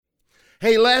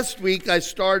Hey, last week I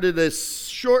started a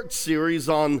short series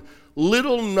on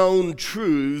little known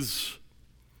truths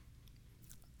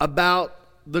about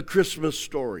the Christmas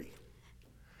story.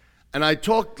 And I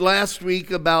talked last week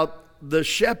about the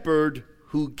shepherd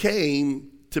who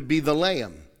came to be the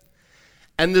lamb.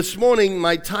 And this morning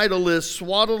my title is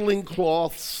Swaddling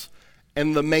Cloths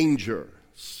and the Manger.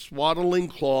 Swaddling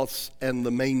Cloths and the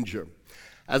Manger.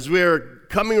 As we're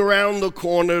coming around the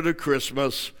corner to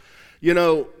Christmas, you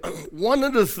know, one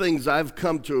of the things I've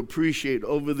come to appreciate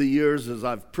over the years as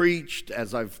I've preached,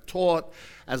 as I've taught,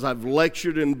 as I've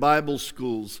lectured in Bible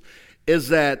schools, is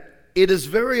that it is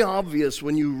very obvious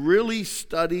when you really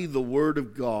study the Word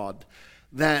of God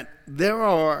that there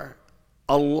are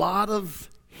a lot of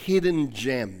hidden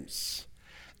gems.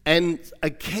 And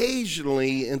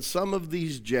occasionally in some of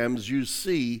these gems you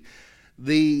see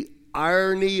the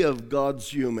irony of God's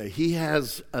humor. He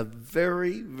has a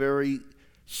very, very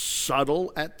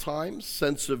subtle at times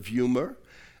sense of humor,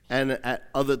 and at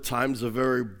other times a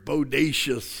very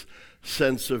bodacious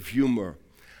sense of humor.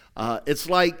 It's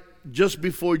like just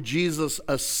before Jesus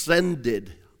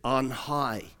ascended on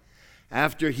high,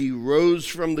 after he rose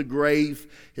from the grave,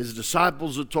 his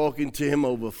disciples are talking to him.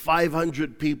 Over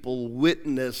 500 people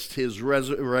witnessed his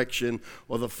resurrection,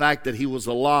 or the fact that he was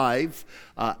alive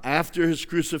after his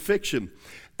crucifixion.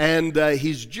 And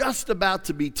he's just about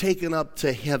to be taken up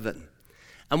to heaven.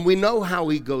 And we know how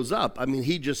he goes up. I mean,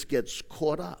 he just gets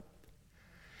caught up.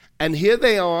 And here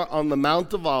they are on the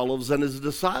Mount of Olives, and his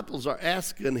disciples are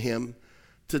asking him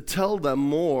to tell them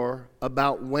more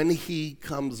about when he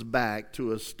comes back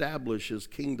to establish his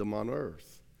kingdom on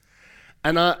earth.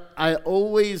 And I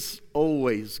always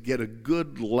get a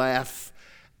good laugh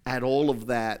at all of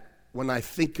that when I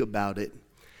think about it,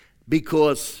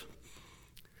 because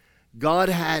God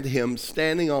had him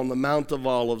standing on the Mount of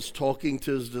Olives talking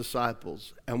to his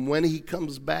disciples. And when he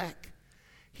comes back,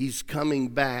 he's coming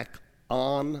back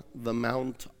on the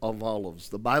Mount of Olives.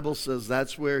 The Bible says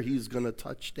that's where he's going to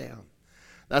touch down.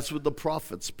 That's what the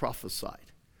prophets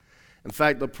prophesied. In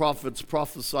fact, the prophets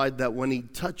prophesied that when he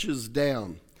touches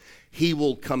down, he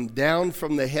will come down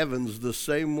from the heavens the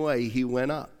same way he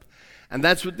went up. And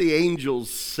that's what the angels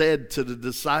said to the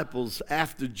disciples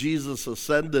after Jesus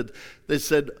ascended. They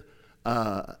said,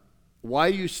 why are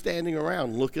you standing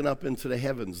around looking up into the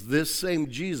heavens? This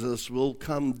same Jesus will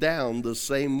come down the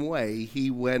same way he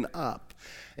went up.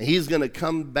 And he's going to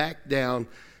come back down,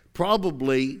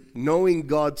 probably knowing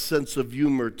God's sense of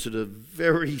humor, to the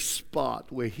very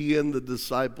spot where he and the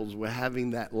disciples were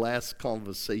having that last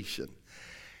conversation.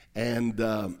 And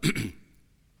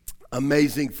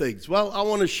amazing things. Well, I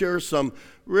want to share some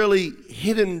really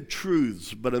hidden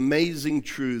truths, but amazing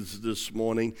truths this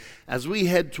morning. As we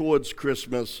head towards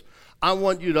Christmas, I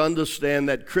want you to understand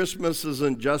that Christmas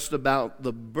isn't just about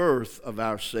the birth of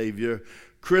our Savior.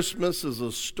 Christmas is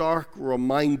a stark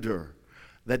reminder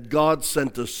that God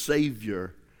sent a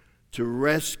Savior to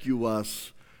rescue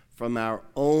us from our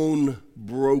own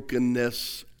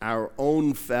brokenness, our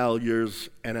own failures,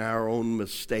 and our own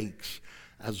mistakes,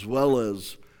 as well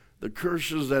as the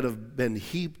curses that have been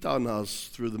heaped on us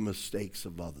through the mistakes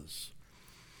of others.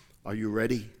 Are you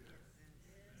ready?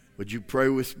 Would you pray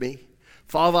with me?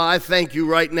 Father, I thank you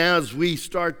right now as we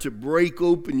start to break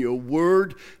open your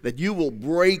word, that you will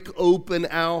break open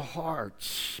our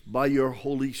hearts by your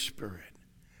Holy Spirit.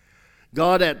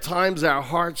 God, at times our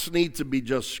hearts need to be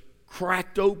just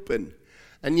cracked open,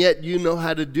 and yet you know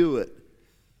how to do it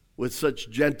with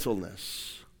such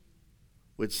gentleness,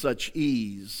 with such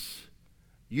ease.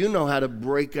 You know how to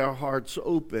break our hearts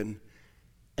open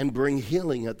and bring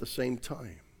healing at the same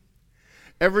time.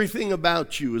 Everything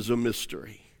about you is a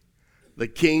mystery. The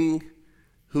king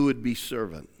who would be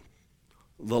servant,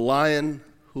 the lion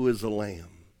who is a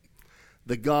lamb,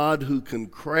 the God who can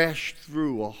crash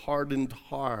through a hardened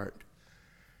heart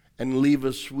and leave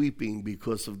us weeping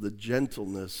because of the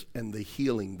gentleness and the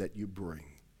healing that you bring.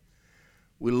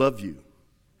 We love you.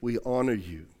 We honor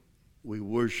you. We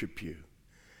worship you.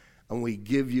 And we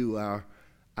give you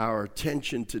our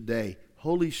attention today.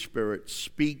 Holy Spirit,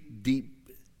 speak deep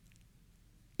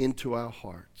into our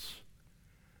hearts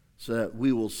so that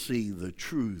we will see the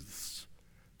truths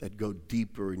that go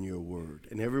deeper in your word.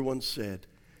 And everyone said,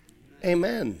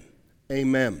 amen.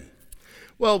 Amen.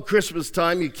 Well, Christmas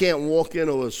time, you can't walk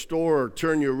into a store or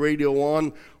turn your radio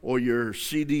on or your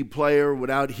CD player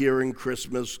without hearing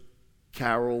Christmas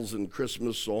carols and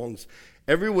Christmas songs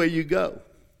everywhere you go.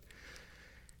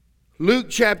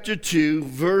 Luke chapter 2,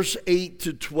 verse 8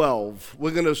 to 12. We're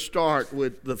going to start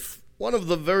with one of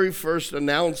the very first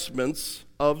announcements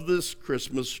of this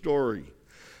Christmas story.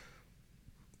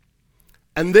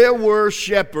 And there were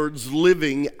shepherds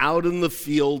living out in the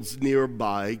fields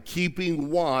nearby, keeping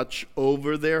watch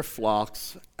over their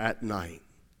flocks at night.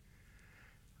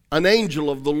 An angel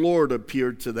of the Lord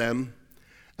appeared to them,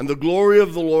 and the glory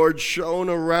of the Lord shone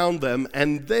around them,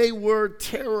 and they were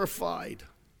terrified.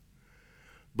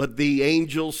 But the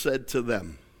angel said to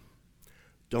them,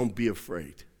 "Don't be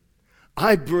afraid.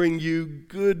 I bring you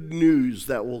good news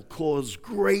that will cause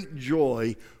great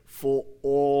joy for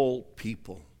all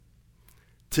people.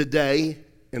 Today,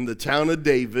 in the town of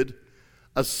David,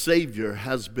 a Savior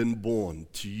has been born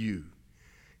to you.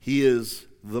 He is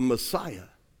the Messiah,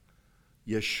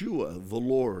 Yeshua the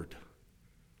Lord."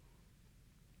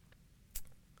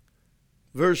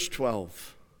 Verse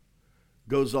 12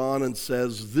 goes on and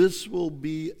says, "This will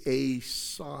be a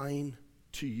sign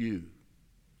to you."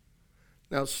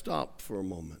 Now stop for a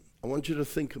moment. I want you to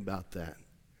think about that.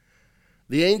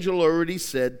 The angel already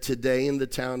said, today in the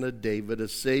town of David, a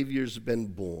Savior's been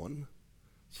born.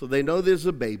 So they know there's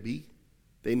a baby.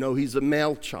 They know he's a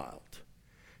male child.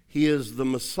 He is the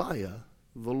Messiah,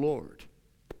 the Lord.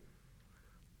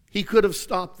 He could have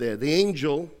stopped there. The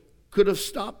angel could have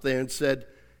stopped there and said,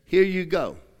 "Here you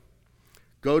go.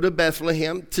 Go to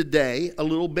Bethlehem. Today, a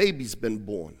little baby's been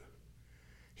born.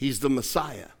 He's the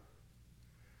Messiah.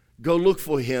 Go look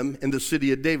for him in the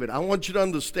city of David." I want you to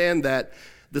understand that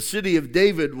the city of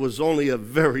David was only a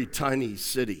very tiny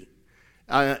city.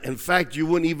 In fact, you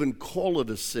wouldn't even call it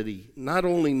a city, not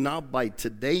only not by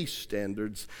today's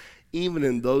standards, even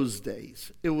in those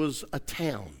days. It was a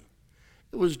town.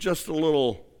 It was just a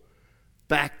little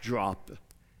backdrop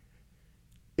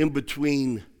in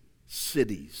between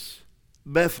cities.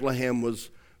 Bethlehem was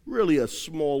really a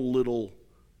small little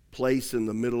place in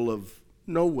the middle of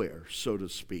nowhere, so to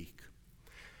speak.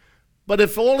 But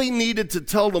if all he needed to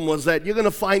tell them was that you're going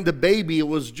to find a baby, it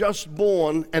was just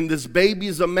born, and this baby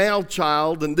is a male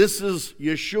child, and this is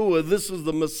Yeshua, this is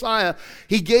the Messiah,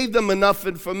 he gave them enough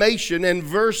information, and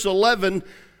verse 11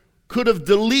 could have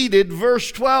deleted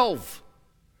verse 12.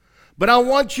 But I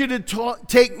want you to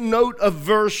take note of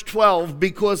verse 12,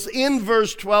 because in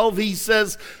verse 12 he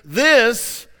says,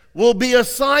 "This will be a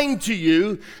sign to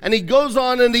you," and he goes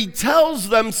on and he tells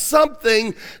them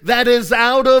something that is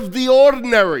out of the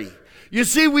ordinary. You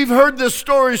see, we've heard this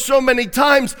story so many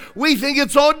times, we think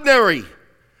it's ordinary.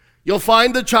 You'll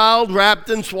find the child wrapped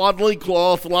in swaddling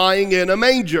cloth lying in a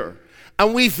manger,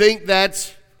 and we think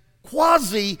that's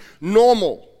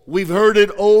quasi-normal. We've heard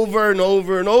it over and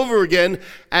over and over again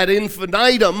ad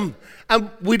infinitum,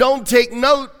 and we don't take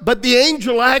note, but the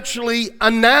angel actually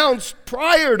announced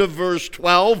prior to verse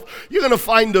 12, you're going to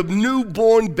find a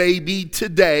newborn baby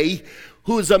today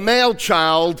who is a male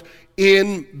child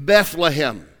in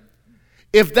Bethlehem.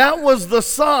 If that was the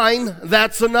sign,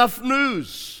 that's enough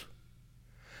news.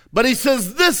 But he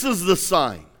says, this is the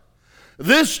sign.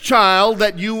 This child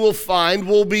that you will find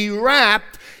will be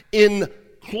wrapped in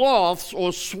cloths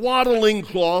or swaddling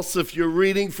cloths, if you're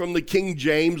reading from the King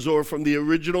James or from the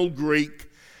original Greek,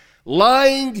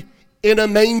 lying in a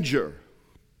manger.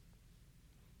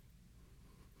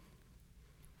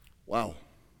 Wow.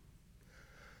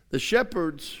 The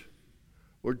shepherds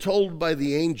were told by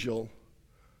the angel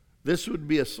this would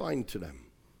be a sign to them.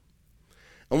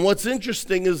 And what's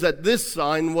interesting is that this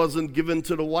sign wasn't given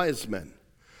to the wise men.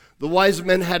 The wise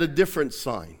men had a different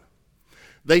sign.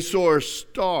 They saw a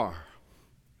star,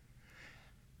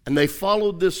 and they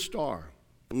followed this star.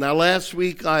 Now, last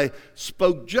week I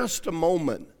spoke just a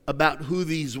moment about who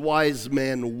these wise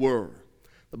men were.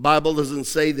 The Bible doesn't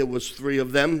say there was 3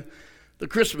 of them. The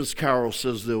Christmas carol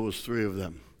says there was 3 of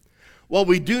them. What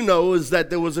we do know is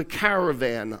that there was a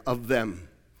caravan of them.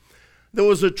 There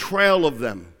was a trail of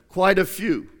them, quite a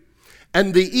few.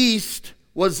 And the east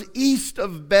was east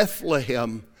of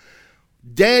Bethlehem.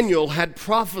 Daniel had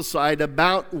prophesied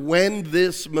about when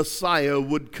this Messiah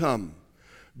would come.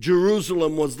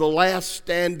 Jerusalem was the last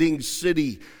standing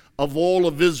city of all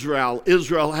of Israel.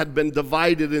 Israel had been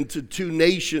divided into 2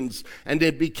 nations, and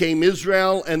it became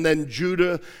Israel and then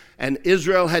Judah. And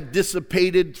Israel had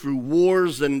dissipated through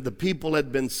wars, and the people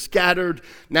had been scattered.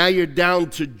 Now you're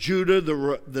down to Judah,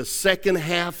 the second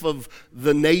half of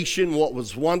the nation, what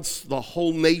was once the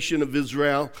whole nation of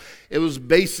Israel. It was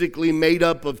basically made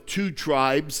up of 2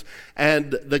 tribes,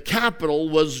 and the capital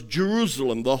was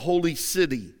Jerusalem, the holy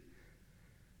city.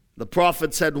 The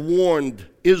prophets had warned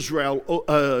Israel,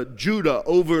 Judah,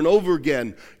 over and over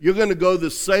again, you're going to go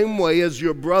the same way as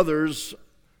your brothers,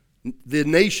 the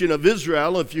nation of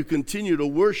Israel, if you continue to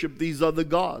worship these other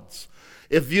gods.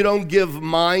 If you don't give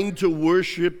mind to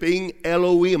worshiping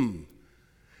Elohim,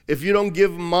 if you don't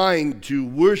give mind to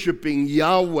worshiping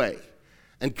Yahweh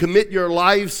and commit your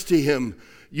lives to Him,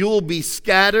 you will be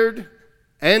scattered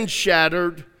and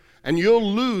shattered, and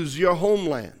you'll lose your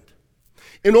homeland.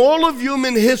 In all of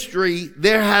human history,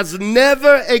 there has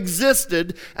never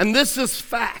existed, and this is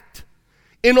fact,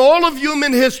 in all of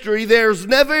human history, there's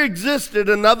never existed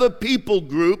another people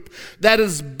group that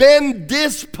has been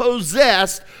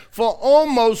dispossessed for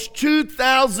almost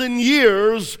 2,000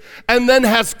 years and then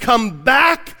has come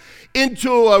back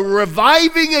into a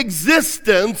reviving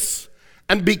existence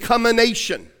and become a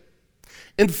nation.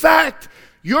 In fact,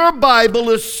 your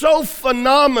Bible is so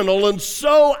phenomenal and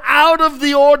so out of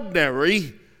the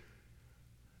ordinary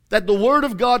that the Word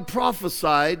of God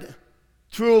prophesied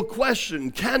through a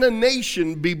question: can a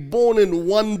nation be born in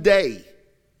one day?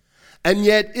 And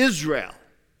yet Israel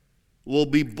will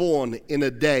be born in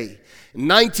a day. In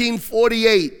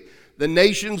 1948, the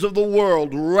nations of the world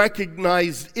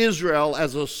recognized Israel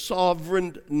as a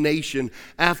sovereign nation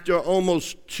after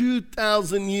almost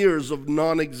 2,000 years of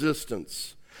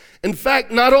non-existence. In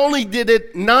fact, not only did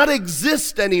it not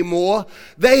exist anymore,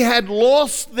 they had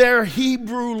lost their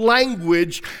Hebrew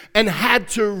language and had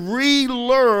to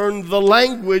relearn the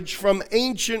language from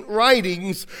ancient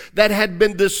writings that had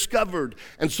been discovered.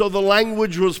 And so the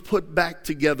language was put back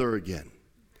together again.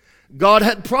 God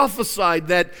had prophesied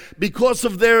that because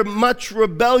of their much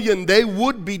rebellion, they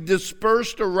would be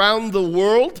dispersed around the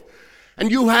world. And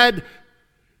you had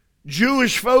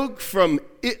Jewish folk from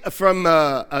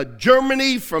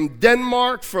Germany, from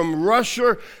Denmark, from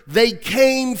Russia. They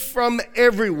came from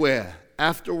everywhere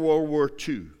after World War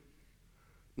II.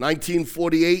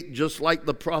 1948, just like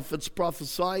the prophets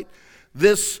prophesied,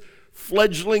 this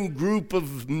fledgling group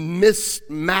of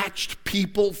mismatched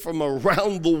people from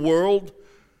around the world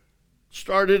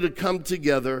started to come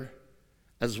together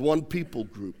as one people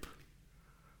group,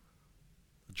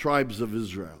 the tribes of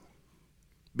Israel.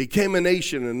 Became a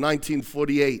nation in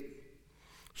 1948.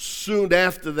 Soon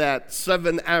after that,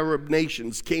 7 Arab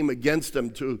nations came against them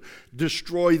to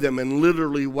destroy them and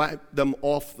literally wipe them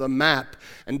off the map.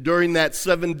 And during that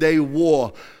 7-day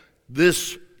war,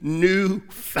 this new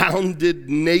founded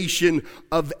nation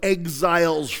of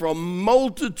exiles from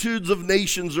multitudes of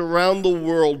nations around the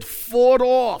world fought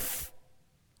off.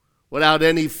 Without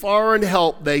any foreign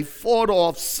help, they fought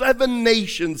off 7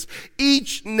 nations,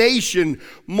 each nation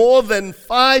more than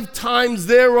 5 times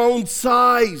their own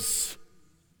size.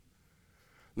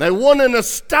 They won an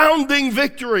astounding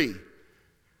victory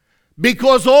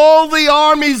because all the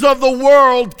armies of the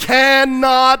world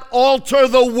cannot alter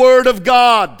the Word of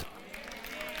God.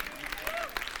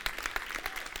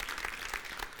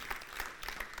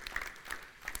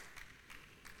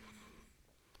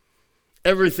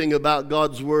 Everything about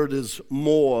God's Word is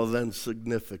more than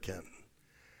significant.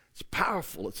 It's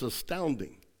powerful. It's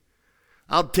astounding.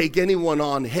 I'll take anyone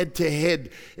on head to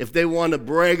head if they want to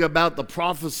brag about the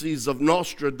prophecies of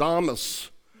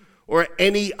Nostradamus or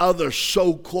any other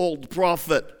so-called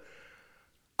prophet.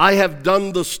 I have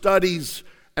done the studies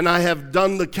and I have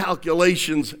done the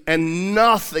calculations, and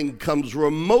nothing comes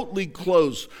remotely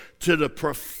close to the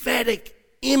prophetic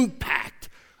impact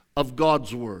of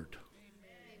God's Word.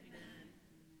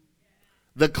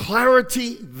 The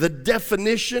clarity, the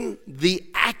definition, the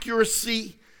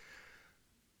accuracy,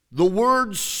 the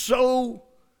word so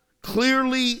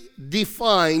clearly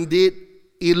defined, it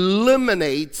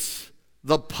eliminates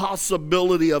the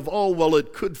possibility of, oh, well,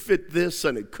 it could fit this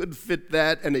and it could fit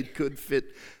that and it could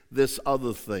fit this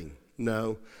other thing.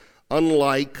 No,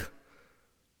 unlike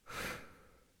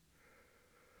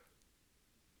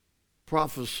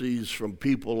prophecies from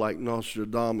people like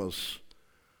Nostradamus,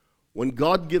 when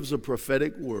God gives a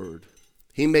prophetic word,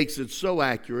 He makes it so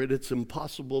accurate it's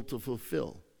impossible to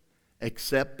fulfill,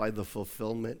 except by the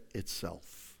fulfillment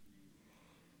itself.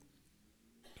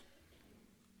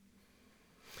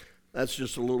 That's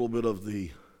just a little bit of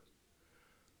the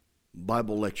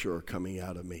Bible lecturer coming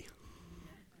out of me.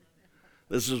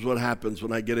 This is what happens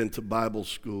when I get into Bible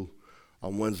school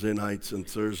on Wednesday nights and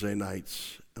Thursday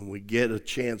nights, and we get a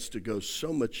chance to go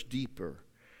so much deeper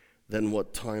than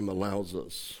what time allows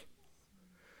us.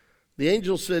 The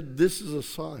angel said, this is a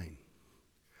sign.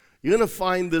 You're going to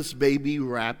find this baby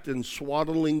wrapped in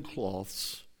swaddling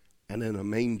cloths and in a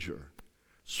manger.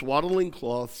 Swaddling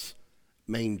cloths,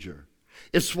 manger.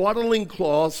 If swaddling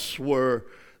cloths were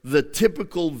the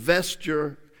typical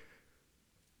vesture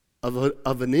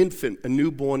of an infant, a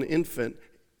newborn infant,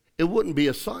 it wouldn't be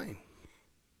a sign.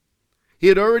 He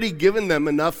had already given them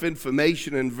enough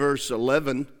information in verse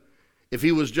 11 if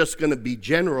he was just going to be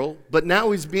general, but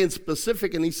now he's being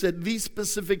specific, and he said these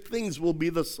specific things will be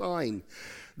the sign.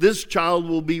 This child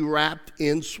will be wrapped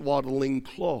in swaddling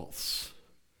cloths.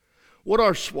 What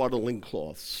are swaddling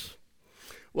cloths?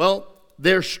 Well,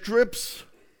 they're strips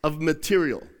of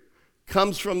material.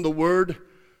 Comes from the word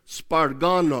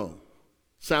Spargano.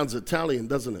 Sounds Italian,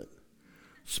 doesn't it?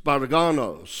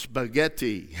 Spargano,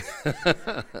 spaghetti.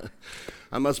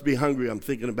 I must be hungry. I'm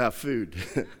thinking about food.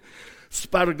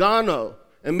 Spargano.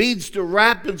 It means to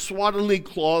wrap in swaddling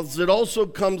cloths. It also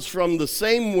comes from the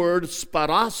same word,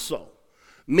 sparasso,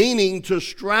 meaning to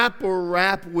strap or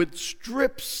wrap with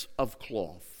strips of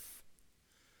cloth.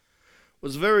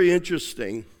 What's very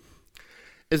interesting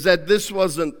is that this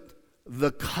wasn't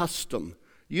the custom.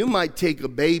 You might take a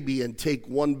baby and take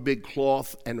one big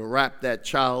cloth and wrap that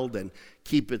child and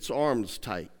keep its arms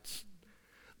tight.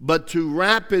 But to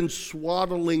wrap in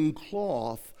swaddling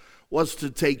cloth was to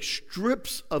take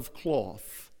strips of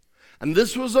cloth. And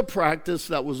this was a practice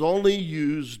that was only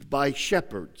used by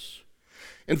shepherds.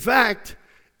 In fact,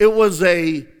 it was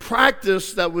a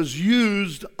practice that was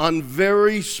used on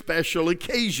very special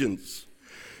occasions.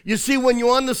 You see, when you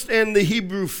understand the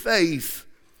Hebrew faith,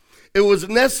 it was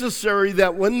necessary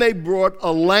that when they brought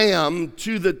a lamb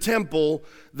to the temple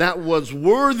that was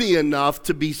worthy enough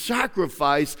to be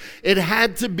sacrificed, it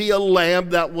had to be a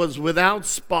lamb that was without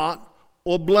spot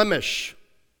or blemish.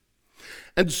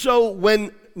 And so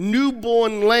when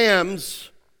newborn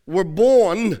lambs were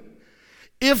born,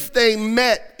 if they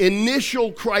met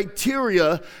initial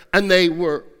criteria and they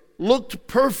looked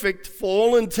perfect for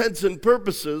all intents and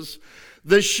purposes,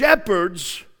 the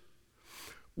shepherds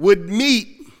would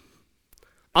meet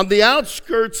on the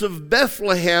outskirts of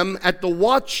Bethlehem at the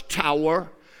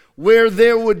watchtower, where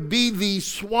there would be these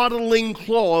swaddling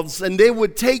cloths, and they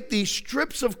would take these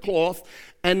strips of cloth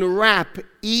and wrap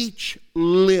each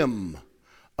limb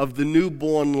of the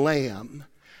newborn lamb,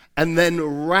 and then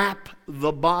wrap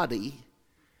the body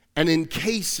and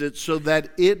encase it so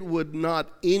that it would not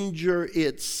injure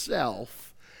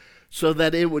itself, so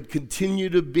that it would continue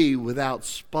to be without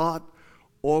spot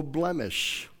or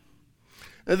blemish.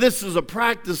 Now, this is a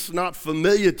practice not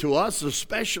familiar to us,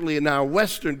 especially in our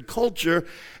Western culture,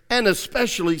 and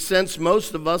especially since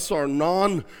most of us are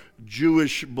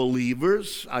non-Jewish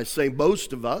believers. I say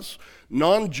most of us,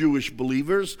 non-Jewish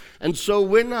believers, and so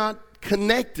we're not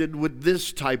connected with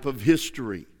this type of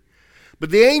history.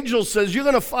 But the angel says you're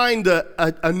going to find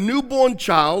a newborn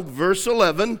child, verse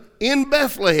 11, in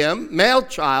Bethlehem, male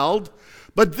child,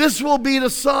 but this will be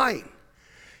the sign.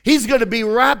 He's going to be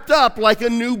wrapped up like a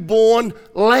newborn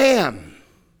lamb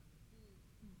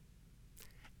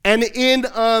and in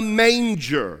a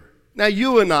manger. Now,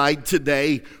 you and I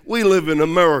today, we live in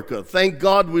America. Thank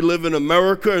God we live in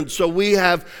America, and so we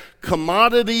have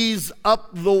commodities up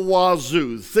the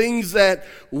wazoo, things that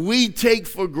we take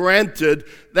for granted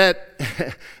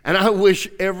that, and I wish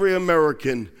every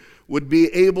American would be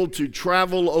able to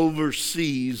travel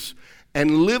overseas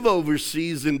and live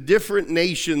overseas in different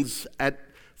nations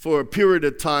for a period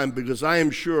of time, because I am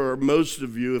sure most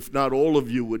of you, if not all of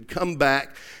you, would come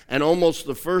back, and almost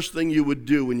the first thing you would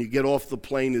do when you get off the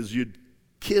plane is you'd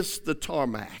kiss the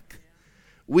tarmac.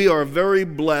 We are very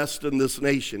blessed in this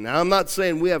nation. Now, I'm not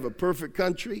saying we have a perfect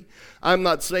country. I'm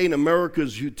not saying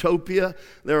America's utopia.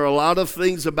 There are a lot of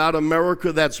things about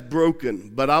America that's broken.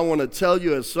 But I want to tell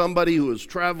you, as somebody who has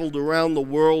traveled around the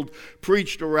world,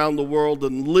 preached around the world,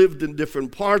 and lived in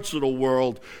different parts of the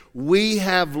world, we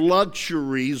have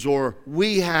luxuries, or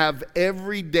we have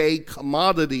everyday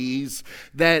commodities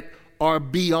that are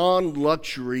beyond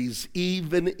luxuries,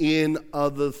 even in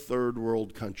other third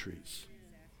world countries.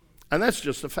 And that's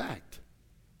just a fact.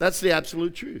 That's the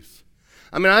absolute truth.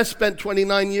 I mean, I spent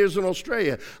 29 years in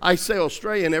Australia. I say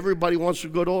Australia, and everybody wants to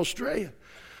go to Australia.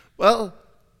 Well,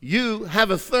 you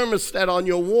have a thermostat on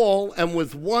your wall, and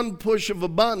with one push of a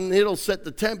button, it'll set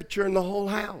the temperature in the whole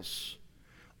house.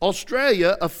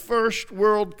 Australia, a first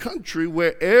world country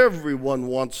where everyone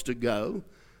wants to go,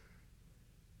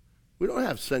 we don't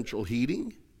have central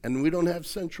heating, and we don't have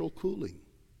central cooling.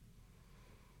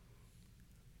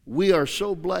 We are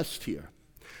so blessed here.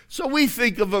 So we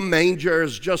think of a manger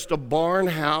as just a barn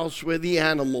house where the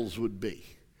animals would be.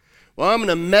 Well, I'm going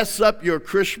to mess up your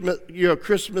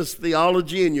Christmas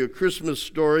theology and your Christmas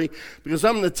story, because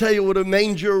I'm going to tell you what a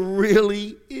manger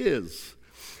really is.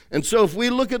 And so if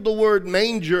we look at the word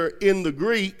manger in the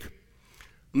Greek,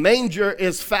 manger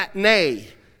is phatne,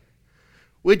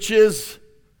 which is,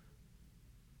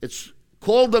 it's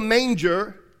called a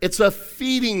manger. It's a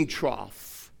feeding trough.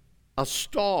 A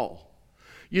stall.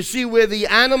 You see, where the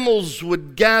animals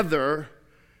would gather,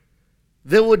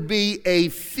 there would be a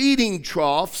feeding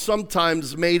trough,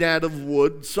 sometimes made out of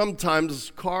wood,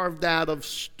 sometimes carved out of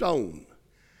stone.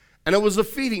 And it was a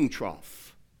feeding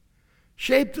trough,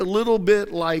 shaped a little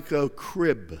bit like a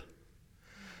crib.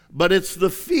 But it's the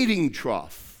feeding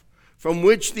trough from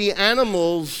which the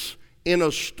animals in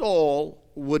a stall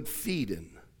would feed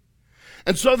in.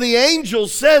 And so the angel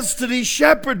says to these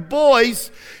shepherd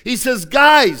boys, he says,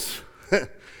 guys,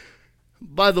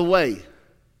 by the way,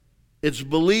 it's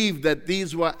believed that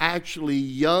these were actually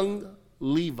young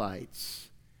Levites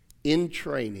in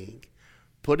training,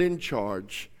 put in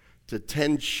charge to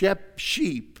tend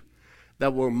sheep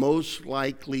that were most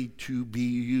likely to be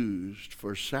used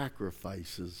for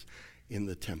sacrifices in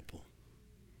the temple.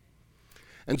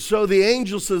 And so the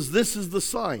angel says, this is the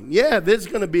sign. Yeah, there's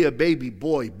going to be a baby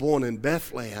boy born in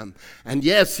Bethlehem. And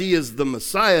yes, he is the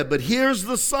Messiah. But here's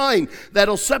the sign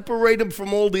that'll separate him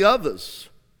from all the others.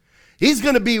 He's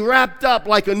going to be wrapped up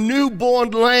like a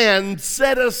newborn lamb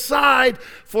set aside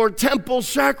for temple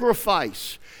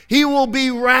sacrifice. He will be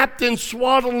wrapped in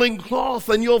swaddling cloth,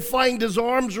 and you'll find his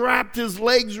arms wrapped, his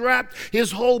legs wrapped,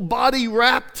 his whole body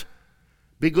wrapped,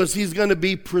 because he's going to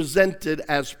be presented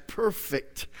as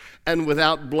perfect and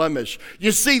without blemish.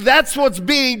 You see, that's what's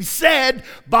being said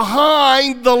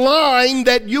behind the line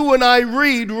that you and I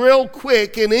read real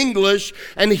quick in English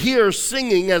and hear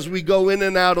singing as we go in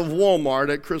and out of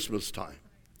Walmart at Christmas time.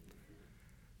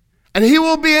 And he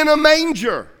will be in a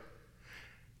manger.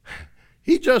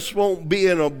 He just won't be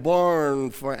in a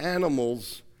barn for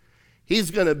animals.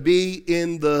 He's going to be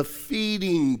in the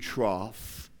feeding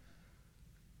trough,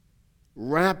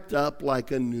 wrapped up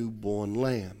like a newborn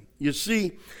lamb. You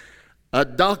see,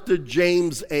 Dr.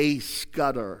 James A.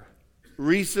 Scudder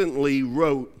recently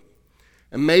wrote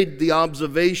and made the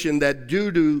observation that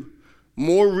due to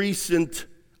more recent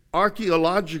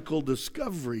archaeological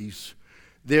discoveries,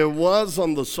 there was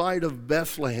on the site of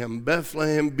Bethlehem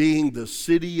being the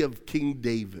city of King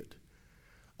David,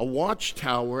 a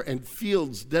watchtower and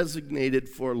fields designated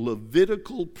for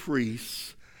Levitical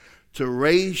priests to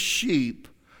raise sheep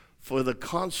for the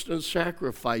constant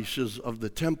sacrifices of the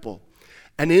temple.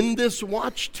 And in this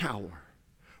watchtower,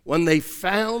 when they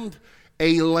found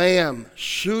a lamb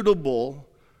suitable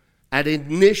at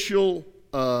initial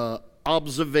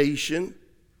observation,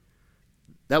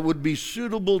 that would be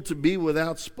suitable to be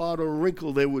without spot or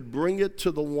wrinkle, they would bring it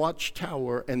to the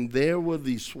watchtower, and there were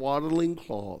these swaddling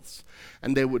cloths,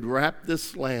 and they would wrap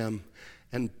this lamb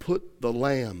and put the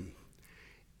lamb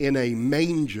in a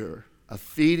manger, a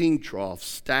feeding trough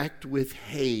stacked with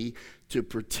hay to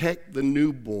protect the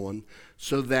newborn,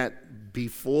 so that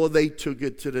before they took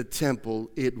it to the temple,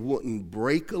 it wouldn't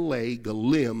break a leg, a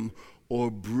limb,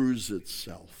 or bruise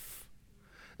itself.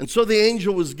 And so the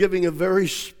angel was giving a very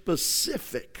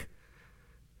specific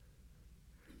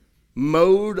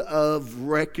mode of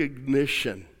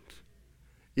recognition.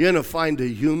 You're going to find a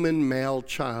human male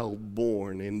child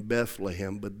born in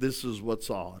Bethlehem, but this is what's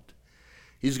odd.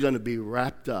 He's going to be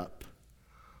wrapped up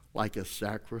like a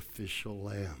sacrificial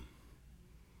lamb.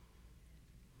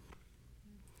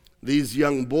 These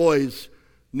young boys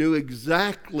knew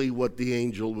exactly what the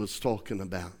angel was talking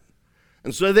about.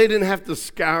 And so they didn't have to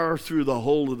scour through the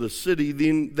whole of the city.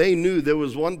 They knew there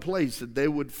was one place that they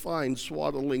would find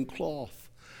swaddling cloth,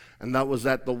 and that was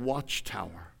at the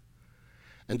watchtower.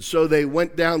 And so they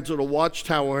went down to the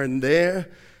watchtower, and there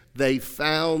they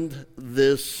found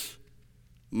this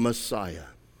Messiah.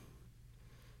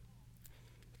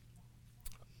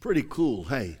 Pretty cool,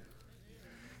 hey?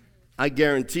 I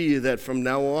guarantee you that from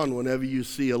now on, whenever you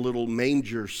see a little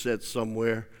manger set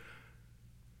somewhere,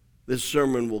 this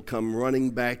sermon will come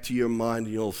running back to your mind,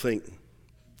 and you'll think,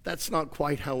 that's not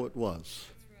quite how it was.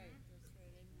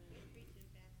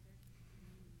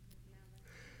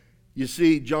 You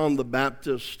see, John the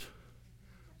Baptist,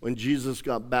 when Jesus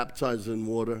got baptized in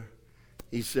water,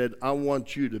 he said, I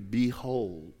want you to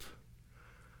behold,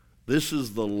 this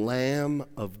is the Lamb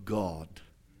of God.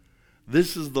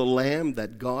 This is the lamb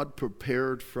that God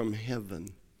prepared from heaven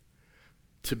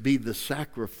to be the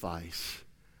sacrifice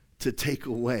to take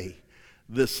away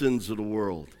the sins of the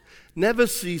world. Never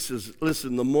ceases.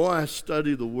 Listen, the more I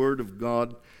study the Word of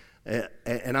God,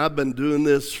 and I've been doing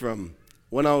this from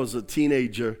when I was a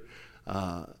teenager,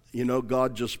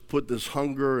 God just put this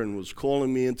hunger and was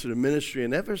calling me into the ministry.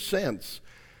 And ever since,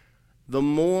 the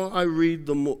more I read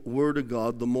the Word of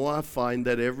God, the more I find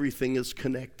that everything is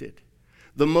connected.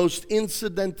 The most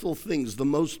incidental things, the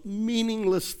most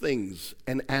meaningless things,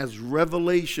 and as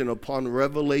revelation upon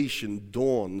revelation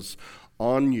dawns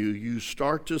on you, you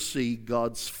start to see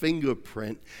God's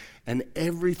fingerprint, and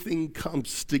everything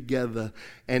comes together,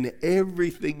 and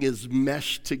everything is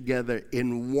meshed together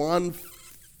in one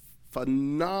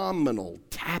phenomenal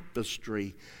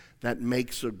tapestry that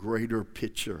makes a greater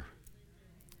picture.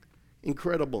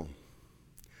 Incredible.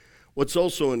 What's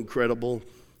also incredible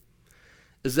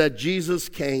is that Jesus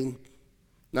came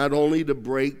not only to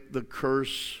break the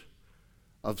curse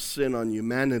of sin on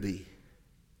humanity,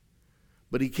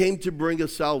 But he came to bring a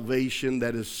salvation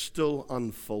that is still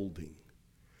unfolding.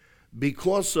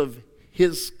 Because of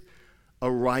his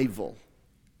arrival,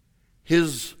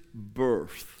 his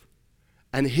birth,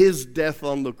 and his death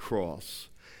on the cross,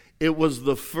 it was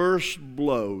the first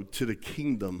blow to the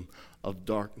kingdom of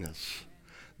darkness.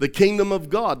 The kingdom of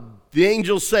God. The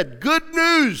angel said, good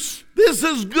news. This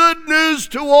is good news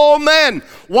to all men.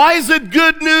 Why is it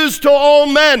good news to all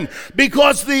men?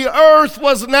 Because the earth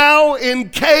was now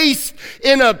encased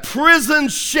in a prison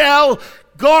shell,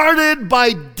 guarded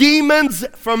by demons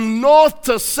from north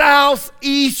to south,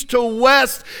 east to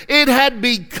west. It had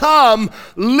become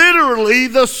literally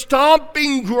the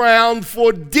stomping ground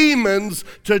for demons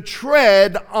to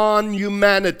tread on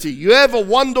humanity. You ever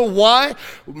wonder why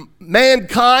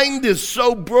mankind is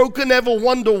so broken? Ever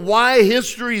wonder why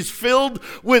history is filled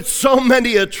with so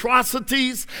many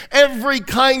atrocities? Every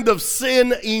kind of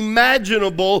sin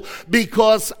imaginable,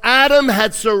 because Adam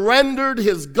had surrendered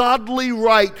his godly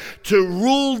right to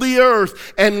rule the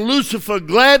earth, and Lucifer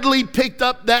gladly picked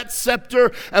up that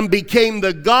scepter and became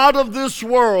the god of this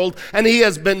world, and he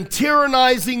has been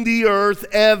tyrannizing the earth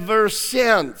ever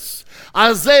since.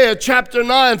 Isaiah chapter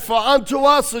 9, for unto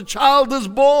us a child is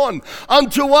born,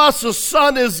 unto us a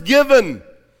son is given,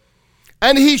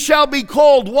 and he shall be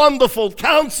called Wonderful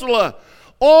Counselor,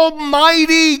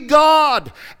 Almighty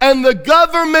God, and the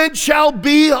government shall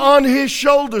be on his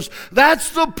shoulders.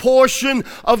 That's the portion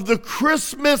of the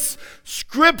Christmas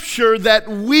scripture that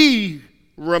we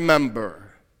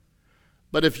remember.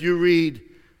 But if you read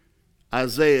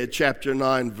Isaiah chapter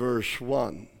 9, verse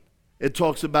 1, it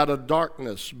talks about a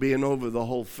darkness being over the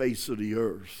whole face of the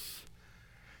earth.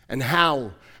 And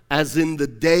how, as in the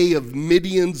day of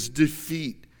Midian's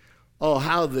defeat, oh,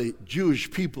 how the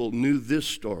Jewish people knew this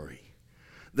story.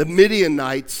 The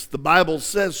Midianites, the Bible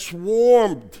says,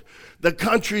 swarmed the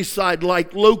countryside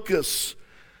like locusts.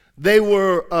 They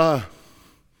were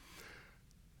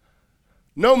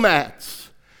nomads,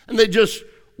 and they just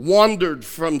wandered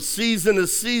from season to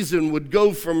season, would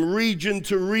go from region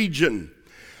to region.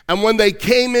 And when they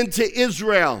came into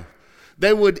Israel,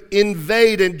 they would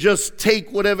invade and just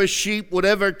take whatever sheep,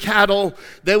 whatever cattle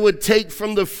they would take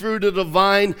from the fruit of the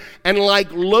vine. And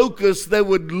like locusts, they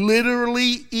would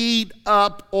literally eat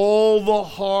up all the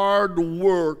hard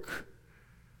work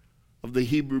of the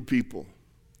Hebrew people.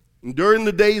 And during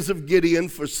the days of Gideon,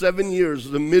 for 7 years,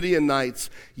 the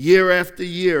Midianites, year after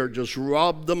year, just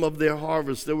robbed them of their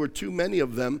harvest. There were too many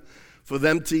of them for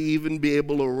them to even be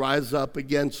able to rise up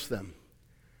against them.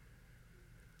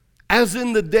 As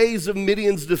in the days of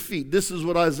Midian's defeat, this is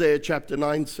what Isaiah chapter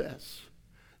 9 says.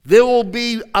 There will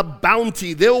be a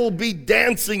bounty, there will be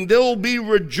dancing, there will be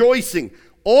rejoicing.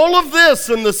 All of this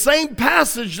in the same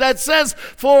passage that says,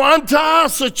 for unto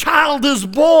us a child is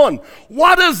born.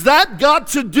 What has that got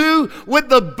to do with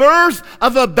the birth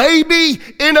of a baby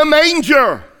in a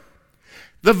manger?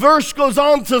 The verse goes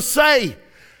on to say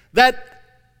that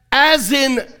as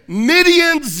in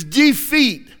Midian's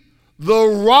defeat, the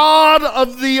rod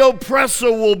of the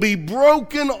oppressor will be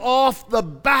broken off the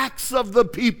backs of the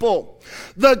people.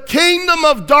 The kingdom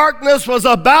of darkness was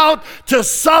about to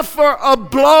suffer a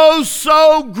blow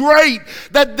so great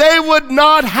that they would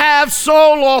not have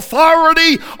sole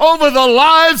authority over the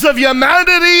lives of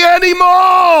humanity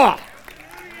anymore.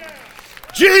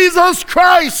 Jesus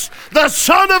Christ, the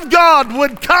Son of God,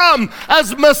 would come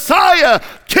as Messiah,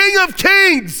 King of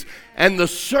Kings, and the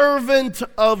servant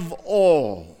of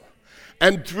all.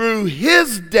 And through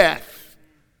his death,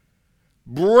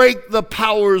 break the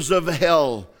powers of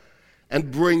hell and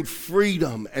bring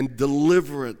freedom and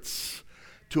deliverance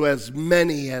to as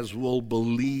many as will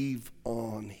believe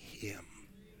on him.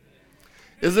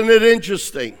 Isn't it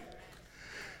interesting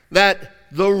that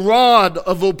the rod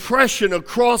of oppression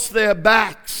across their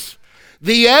backs,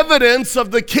 the evidence of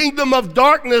the kingdom of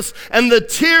darkness and the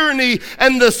tyranny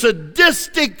and the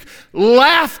sadistic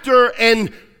laughter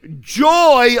and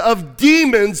joy of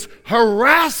demons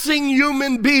harassing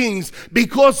human beings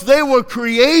because they were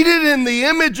created in the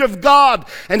image of God.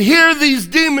 And here these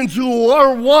demons who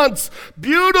were once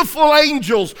beautiful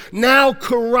angels, now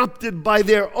corrupted by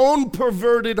their own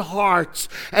perverted hearts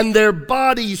and their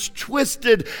bodies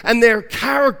twisted and their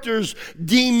characters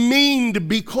demeaned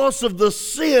because of the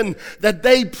sin that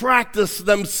they practiced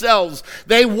themselves.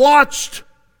 They watched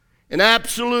in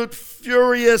absolute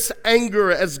furious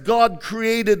anger as God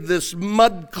created this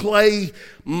mud clay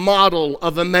model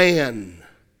of a man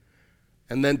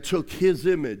and then took his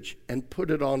image and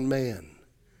put it on man.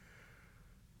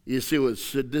 You see, with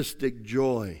sadistic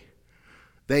joy,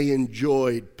 They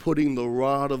enjoyed putting the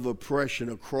rod of oppression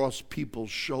across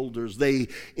people's shoulders. They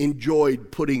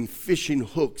enjoyed putting fishing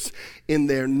hooks in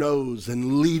their nose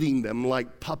and leading them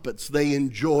like puppets. They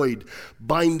enjoyed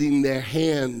binding their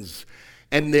hands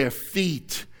and their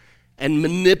feet and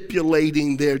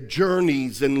manipulating their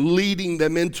journeys and leading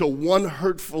them into one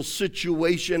hurtful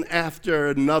situation after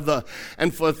another.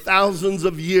 And for thousands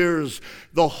of years,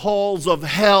 the halls of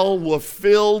hell were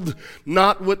filled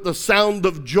not with the sound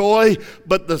of joy,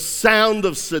 but the sound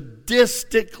of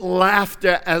sadistic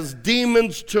laughter as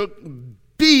demons took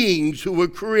beings who were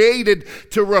created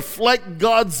to reflect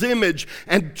God's image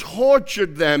and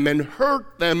tortured them and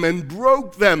hurt them and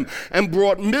broke them and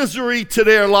brought misery to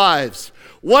their lives.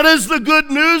 What is the good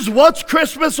news? What's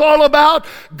Christmas all about?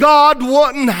 God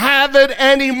wouldn't have it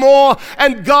anymore,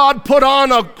 and God put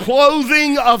on a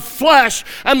clothing of flesh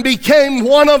and became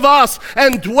one of us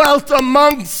and dwelt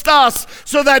amongst us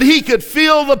so that he could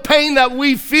feel the pain that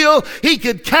we feel, he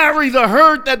could carry the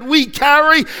hurt that we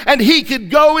carry, and he could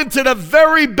go into the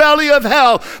very belly of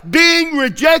hell, being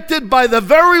rejected by the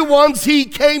very ones he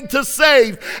came to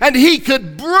save, and he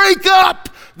could break up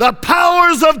the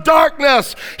powers of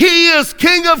darkness. He is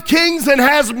King of Kings and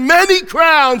has many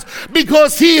crowns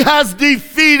because he has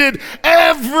defeated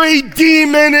every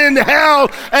demon in hell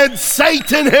and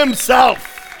Satan himself.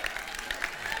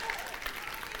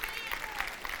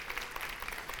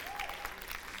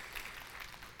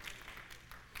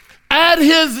 At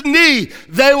his knee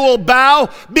they will bow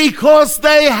because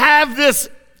they have this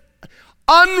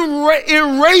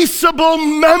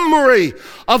erasable memory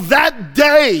of that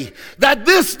day that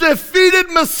this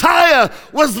defeated Messiah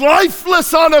was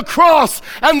lifeless on a cross,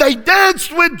 and they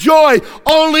danced with joy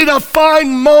only to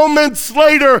find moments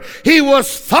later he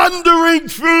was thundering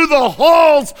through the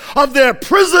halls of their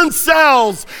prison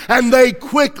cells, and they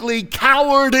quickly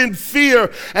cowered in fear.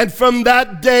 And from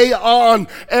that day on,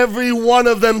 every one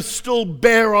of them still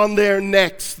bear on their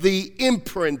necks the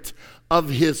imprint of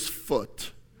his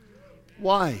foot.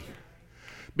 Why?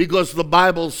 Because the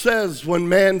Bible says when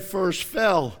man first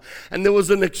fell and there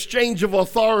was an exchange of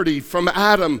authority from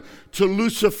Adam to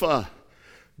Lucifer,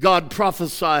 God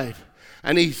prophesied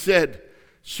and he said,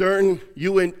 serpent,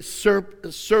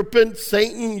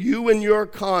 Satan, you and your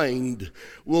kind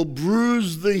will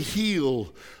bruise the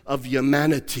heel of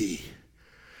humanity.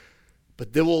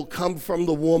 But there will come from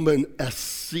the woman a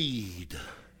seed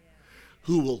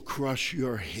who will crush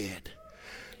your head.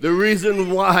 The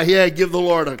reason why, give the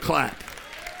Lord a clap.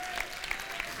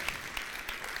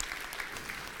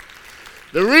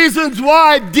 The reasons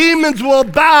why demons will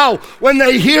bow when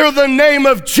they hear the name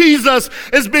of Jesus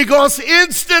is because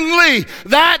instantly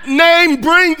that name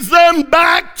brings them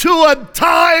back to a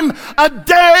time, a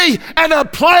day, and a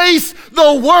place,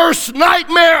 the worst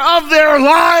nightmare of their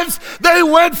lives. They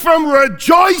went from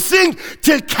rejoicing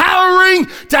to cowering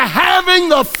to having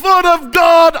the foot of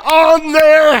God on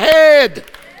their head.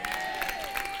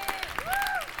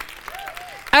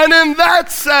 And in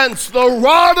that sense, the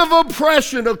rod of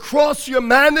oppression across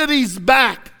humanity's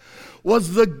back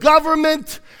was the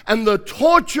government and the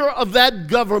torture of that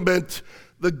government,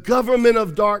 the government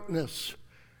of darkness.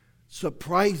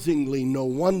 Surprisingly, no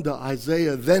wonder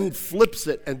Isaiah then flips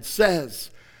it and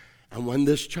says, and when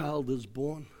this child is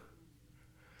born,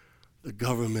 the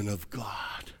government of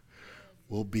God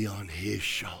will be on his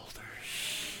shoulders.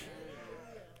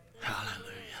 Hallelujah.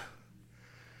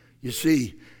 You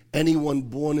see, anyone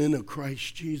born in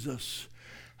Christ Jesus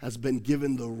has been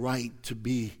given the right to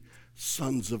be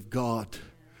sons of God.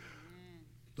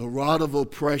 The rod of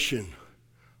oppression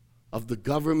of the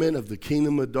government of the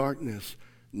kingdom of darkness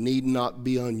need not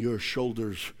be on your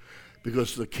shoulders,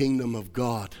 because the kingdom of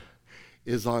God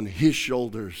is on his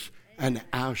shoulders and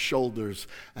our shoulders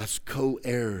as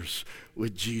co-heirs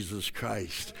with Jesus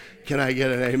Christ. Can I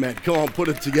get an amen? Come on, put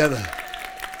it together.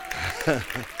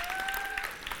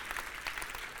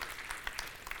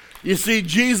 You see,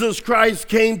 Jesus Christ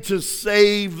came to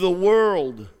save the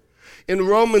world. In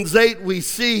Romans 8, we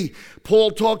see Paul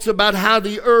talks about how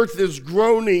the earth is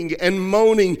groaning and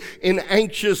moaning in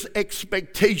anxious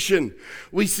expectation.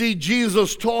 We see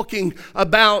Jesus talking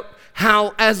about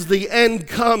how as the end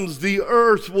comes, the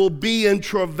earth will be in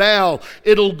travail.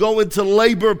 It'll go into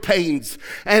labor pains.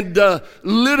 And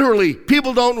literally,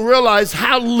 people don't realize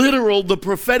how literal the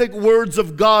prophetic words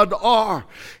of God are.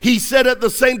 He said at the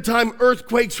same time,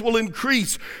 earthquakes will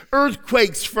increase.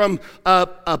 Earthquakes from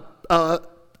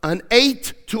an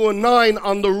 8 to a 9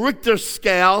 on the Richter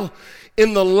scale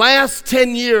in the last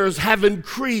 10 years have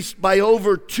increased by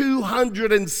over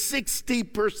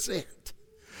 260%.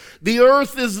 The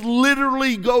earth is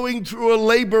literally going through a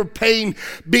labor pain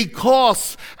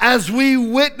because as we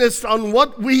witnessed on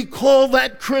what we call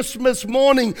that Christmas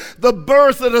morning, the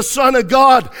birth of the Son of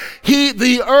God,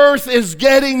 the earth is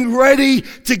getting ready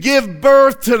to give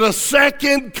birth to the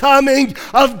second coming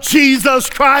of Jesus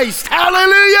Christ.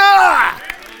 Hallelujah!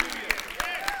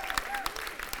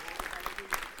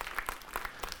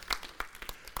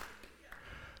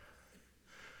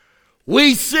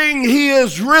 We sing He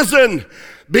is risen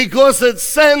because it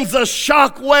sends a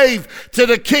shock wave to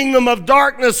the kingdom of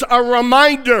darkness, a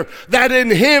reminder that in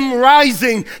Him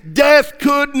rising, death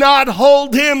could not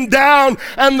hold Him down,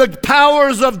 and the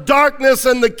powers of darkness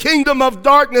and the kingdom of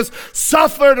darkness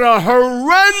suffered a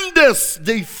horrendous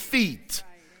defeat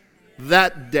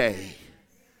that day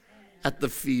at the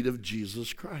feet of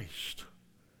Jesus Christ.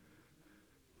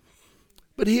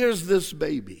 But here's this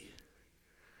baby.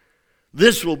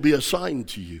 This will be a sign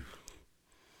to you.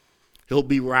 He'll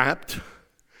be wrapped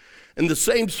in the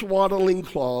same swaddling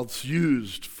cloths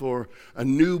used for a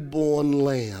newborn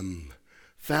lamb,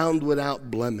 found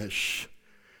without blemish,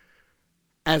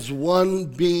 as one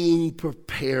being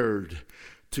prepared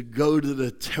to go to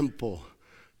the temple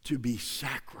to be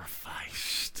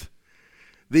sacrificed.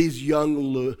 These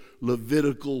young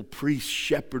Levitical priest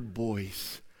shepherd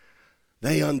boys,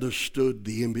 they understood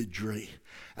the imagery.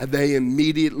 And they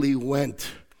immediately went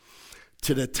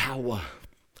to the tower,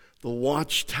 the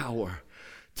watchtower,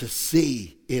 to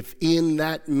see if in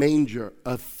that manger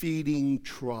a feeding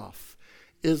trough.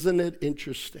 Isn't it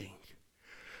interesting?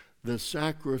 The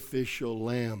sacrificial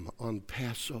lamb on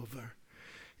Passover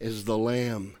is the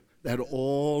lamb that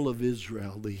all of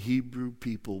Israel, the Hebrew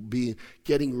people,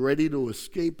 getting ready to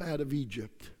escape out of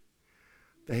Egypt,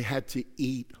 they had to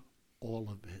eat all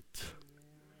of it.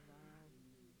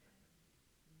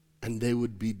 And they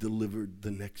would be delivered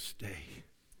the next day.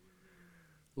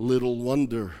 Little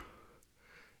wonder,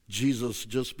 Jesus,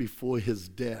 just before his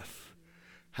death,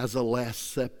 has a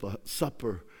last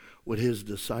supper with his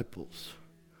disciples.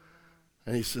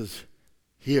 And he says,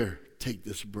 here, take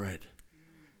this bread.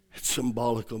 It's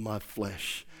symbolic of my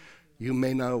flesh. You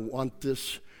may not want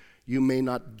this. You may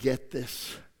not get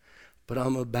this. But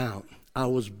I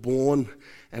was born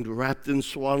and wrapped in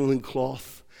swaddling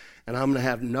cloth. And I'm going to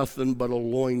have nothing but a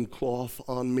loincloth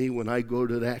on me when I go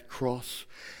to that cross.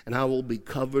 And I will be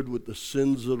covered with the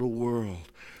sins of the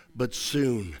world. But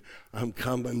soon, I'm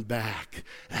coming back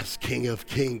as King of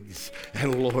Kings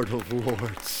and Lord of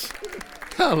Lords.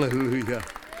 Hallelujah.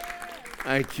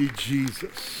 Thank you,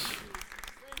 Jesus.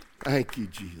 Thank you,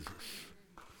 Jesus.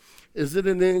 Isn't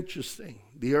it interesting?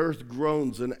 The earth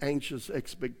groans in anxious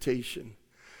expectation.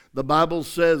 The Bible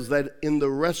says that in the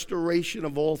restoration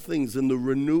of all things, in the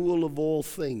renewal of all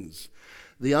things,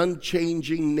 the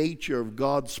unchanging nature of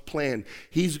God's plan,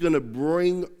 He's going to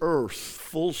bring earth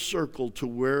full circle to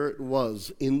where it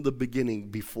was in the beginning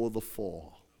before the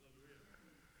fall.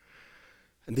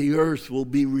 And the earth will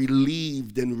be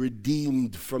relieved and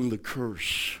redeemed from the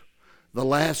curse. The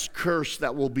last curse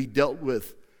that will be dealt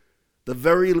with, the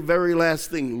very, very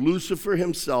last thing, Lucifer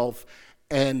himself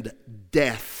and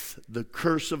death, the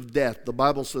curse of death. The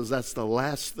Bible says that's the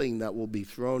last thing that will be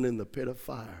thrown in the pit of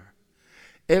fire.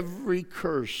 Every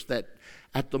curse that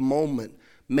at the moment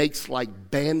makes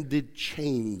like banded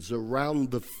chains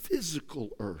around the physical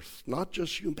earth, not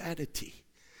just humanity,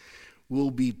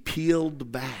 will be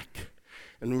peeled back.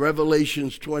 And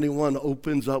Revelations 21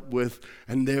 opens up with,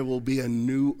 and there will be a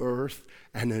new earth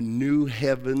and a new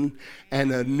heaven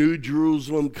and a new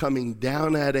Jerusalem coming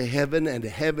down out of heaven, and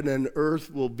heaven and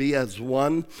earth will be as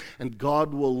one, and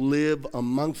God will live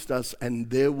amongst us, and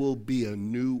there will be a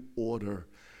new order,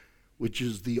 which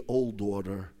is the old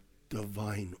order,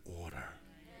 divine order.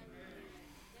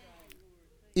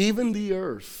 Even the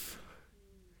earth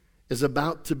is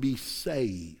about to be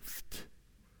saved.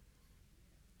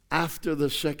 After the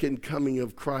second coming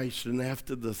of Christ and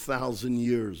after the 1,000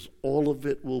 years, all of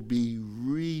it will be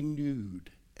renewed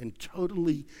and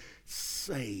totally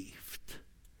saved.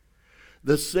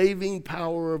 The saving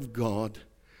power of God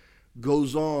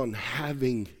goes on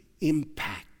having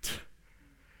impact,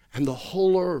 and the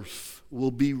whole earth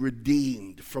will be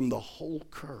redeemed from the whole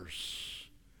curse.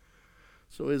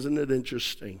 So isn't it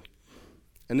interesting?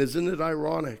 And isn't it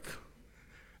ironic?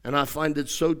 And I find it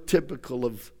so typical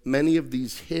of many of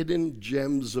these hidden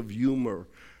gems of humor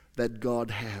that God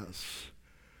has,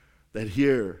 that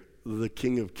here, the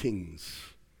King of Kings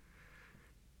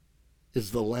is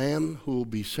the Lamb who will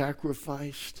be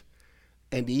sacrificed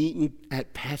and eaten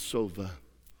at Passover.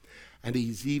 And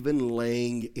He's even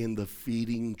laying in the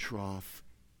feeding trough,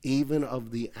 even of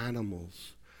the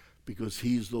animals, because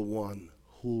He's the one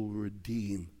who will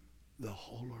redeem the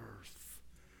whole earth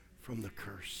from the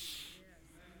curse.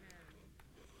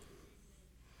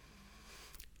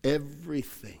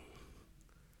 Everything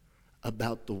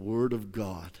about the Word of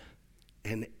God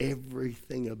and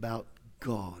everything about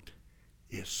God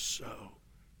is so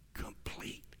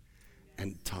complete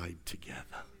and tied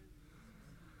together.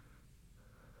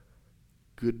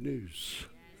 Good news.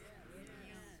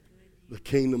 The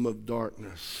kingdom of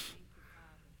darkness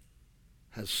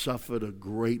has suffered a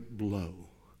great blow,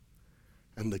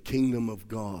 and the kingdom of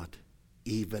God,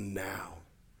 even now,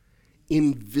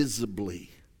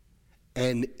 invisibly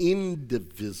and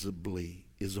indivisibly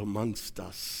is amongst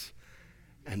us.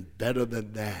 And better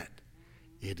than that,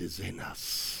 it is in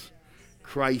us.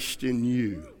 Christ in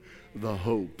you, the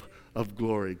hope of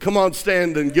glory. Come on,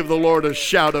 stand and give the Lord a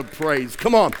shout of praise.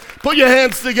 Come on, put your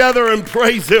hands together and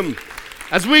praise Him.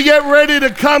 As we get ready to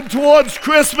come towards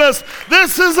Christmas,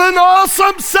 this is an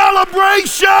awesome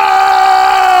celebration.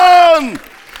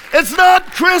 It's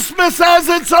not Christmas as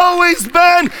it's always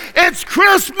been. It's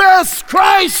Christmas.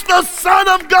 Christ, the Son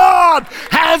of God,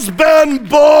 has been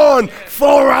born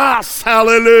for us.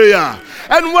 Hallelujah.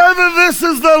 And whether this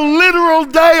is the literal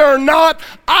day or not,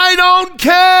 I don't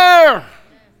care.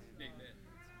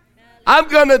 I'm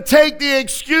going to take the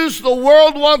excuse the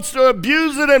world wants to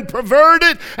abuse it and pervert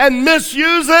it and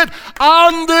misuse it.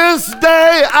 On this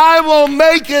day, I will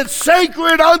make it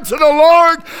sacred unto the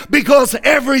Lord, because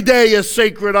every day is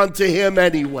sacred unto Him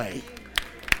anyway.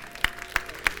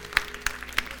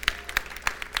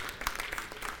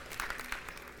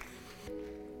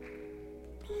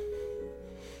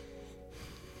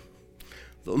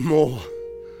 The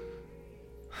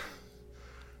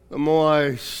more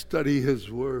I study His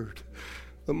Word,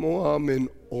 the more I'm in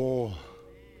awe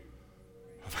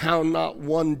of how not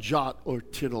one jot or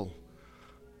tittle,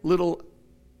 little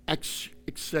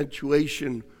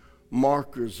accentuation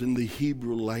markers in the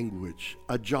Hebrew language,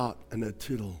 a jot and a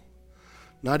tittle,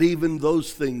 not even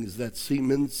those things that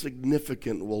seem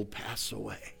insignificant will pass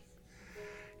away.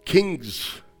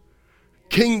 Kings,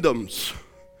 kingdoms,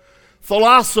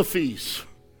 philosophies,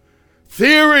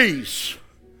 theories,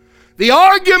 the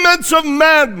arguments of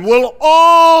men will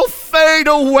all fade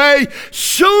away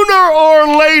sooner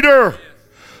or later.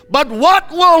 But what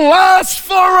will last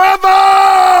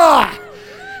forever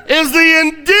is the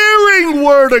endearing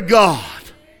Word of God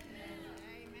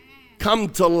come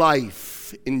to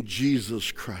life in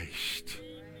Jesus Christ.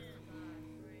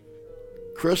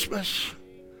 Christmas?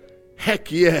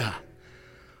 Heck yeah.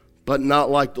 But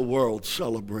not like the world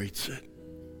celebrates it.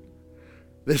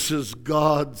 This is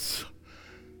God's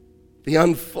the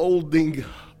unfolding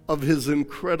of His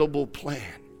incredible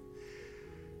plan.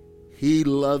 He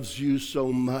loves you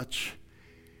so much,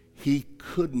 He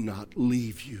could not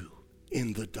leave you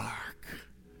in the dark.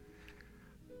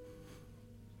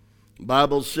 The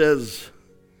Bible says,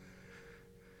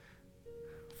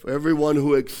 for everyone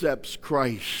who accepts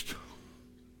Christ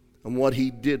and what He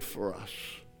did for us,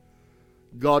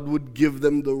 God would give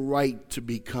them the right to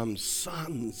become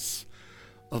sons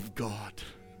of God.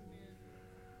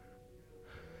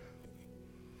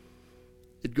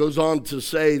 It goes on to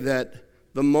say that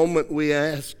the moment we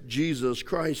ask Jesus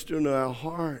Christ into our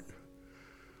heart,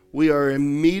 we are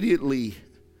immediately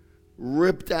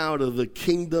ripped out of the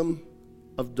kingdom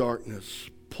of darkness,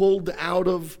 pulled out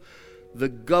of the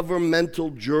governmental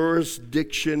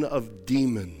jurisdiction of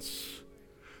demons.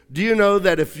 Do you know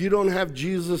that if you don't have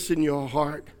Jesus in your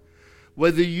heart,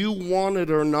 whether you want it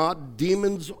or not,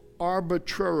 demons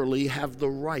arbitrarily have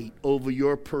the right over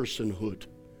your personhood?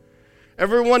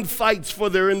 Everyone fights for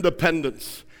their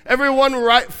independence. Everyone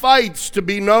fights to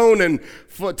be known and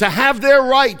to have their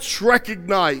rights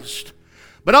recognized.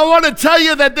 But I want to tell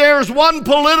you that there's one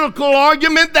political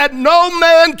argument that no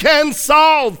man can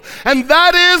solve, and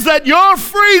that is that your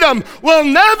freedom will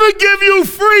never give you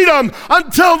freedom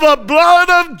until the blood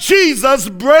of Jesus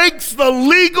breaks the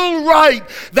legal right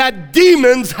that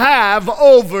demons have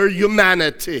over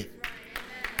humanity.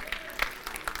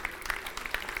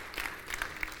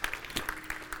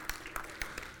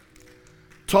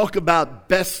 Talk about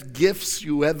best gifts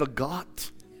you ever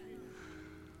got.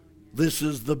 This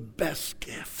is the best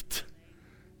gift,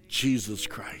 Jesus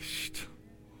Christ.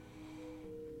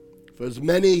 For as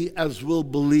many as will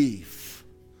believe,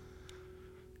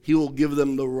 He will give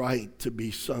them the right to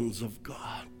be sons of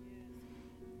God.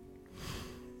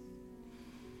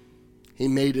 He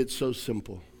made it so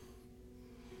simple.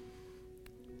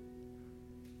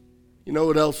 You know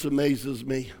what else amazes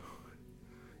me?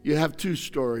 You have two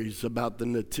stories about the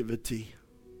nativity.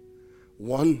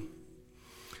 One,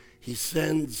 He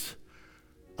sends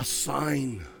a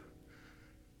sign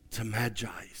to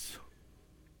Magi's.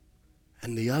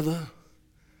 And the other,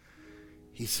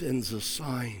 He sends a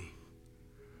sign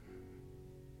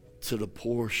to the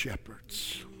poor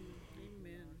shepherds.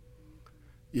 Amen.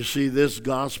 You see, this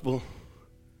gospel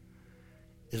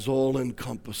is all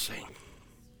encompassing.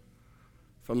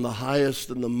 From the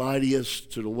highest and the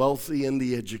mightiest to the wealthy and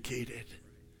the educated,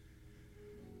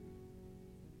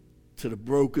 to the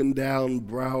broken down,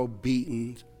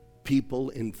 brow-beaten people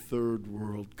in third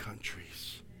world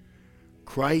countries.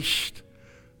 Christ,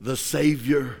 the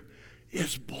Savior,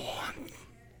 is born.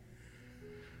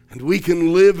 And we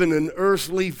can live in an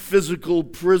earthly, physical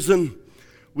prison.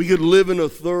 We could live in a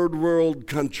third world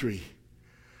country.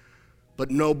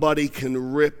 But nobody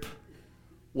can rip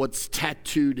what's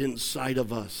tattooed inside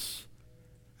of us.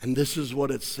 And this is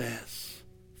what it says: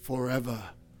 forever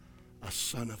a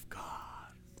son of God.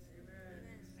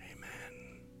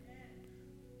 Amen.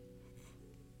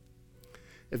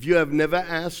 If you have never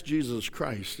asked Jesus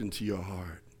Christ into your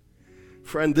heart,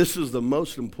 friend, this is the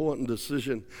most important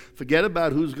decision. Forget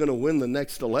about who's going to win the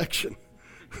next election.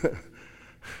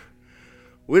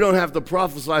 We don't have to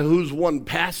prophesy who's won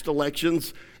past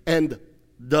elections, and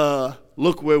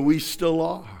look where we still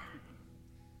are.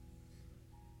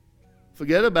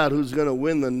 Forget about who's going to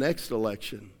win the next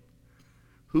election.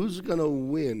 Who's going to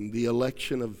win the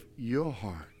election of your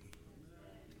heart?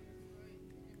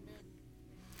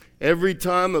 Every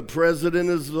time a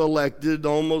president is elected,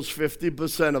 almost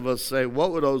 50% of us say,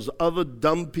 what were those other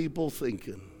dumb people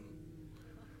thinking?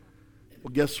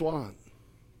 Well, guess what?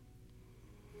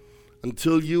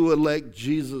 Until you elect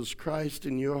Jesus Christ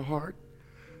in your heart,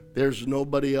 there's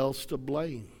nobody else to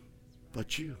blame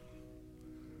but you.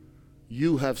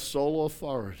 You have sole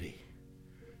authority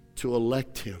to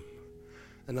elect him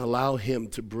and allow him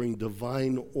to bring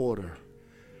divine order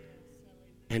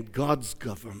and God's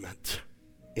government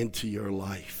into your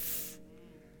life.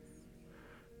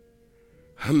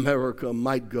 America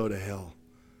might go to hell,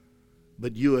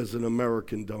 but you as an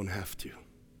American don't have to.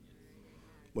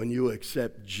 When you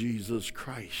accept Jesus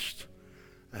Christ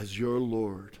as your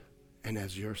Lord and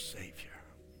as your Savior.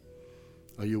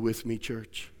 Are you with me,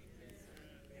 church?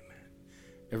 Amen.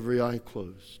 Every eye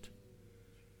closed.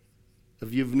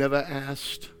 If you've never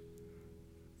asked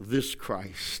this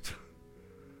Christ,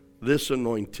 this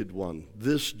anointed one,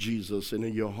 this Jesus into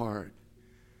your heart,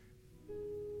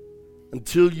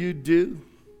 until you do,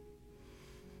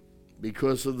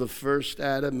 because of the first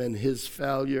Adam and his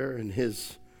failure and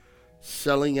his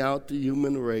selling out the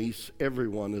human race,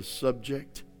 everyone is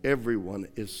subject. Everyone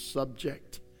is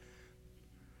subject.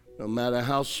 No matter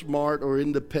how smart or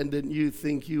independent you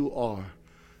think you are,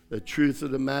 the truth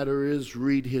of the matter is,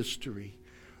 read history.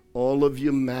 All of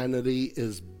humanity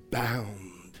is bound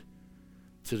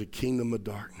to the kingdom of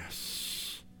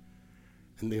darkness.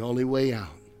 And the only way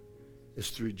out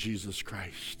is through Jesus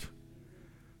Christ.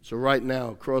 So right now,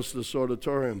 across this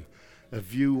auditorium,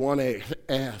 if you want to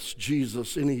ask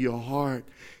Jesus into your heart,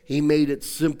 he made it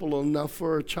simple enough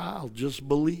for a child. Just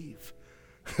believe.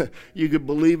 You could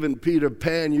believe in Peter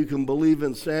Pan. You can believe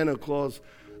in Santa Claus.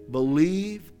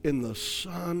 Believe in the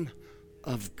Son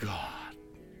of God.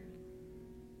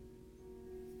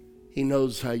 He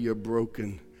knows how you're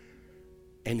broken,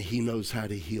 and he knows how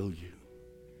to heal you.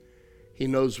 He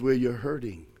knows where you're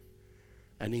hurting,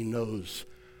 and he knows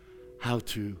how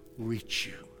to reach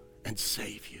you and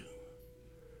save you.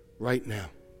 Right now,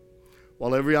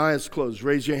 while every eye is closed,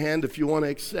 raise your hand if you want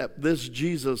to accept this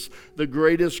Jesus, the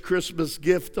greatest Christmas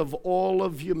gift of all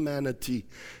of humanity.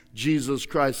 Jesus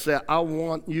Christ said, I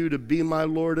want you to be my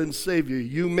Lord and Savior.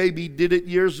 You maybe did it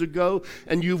years ago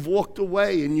and you've walked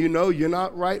away and you know you're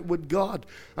not right with God.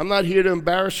 I'm not here to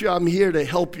embarrass you. I'm here to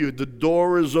help you. The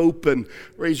door is open.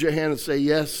 Raise your hand and say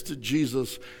yes to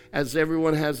Jesus. As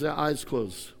everyone has their eyes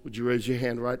closed, would you raise your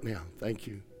hand right now? Thank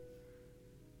you.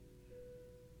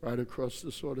 Right across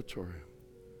this auditorium.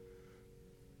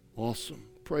 Awesome.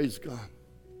 Praise God.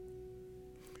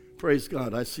 Praise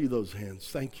God. I see those hands.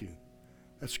 Thank you.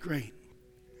 That's great.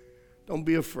 Don't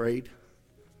be afraid.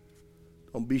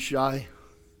 Don't be shy.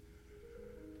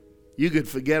 You could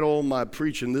forget all my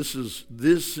preaching. This is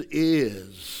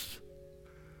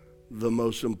the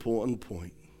most important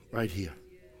point right here.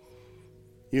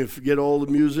 You can forget all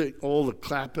the music, all the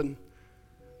clapping,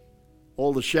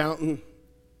 all the shouting.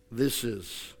 This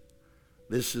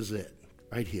is it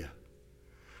right here.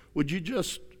 Would you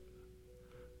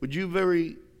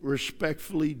very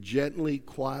respectfully, gently,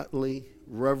 quietly,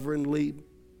 reverently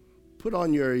put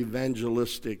on your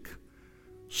evangelistic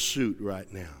suit right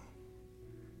now?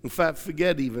 In fact,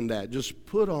 forget even that. Just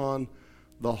put on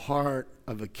the heart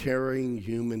of a caring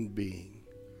human being.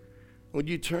 Would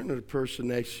you turn to the person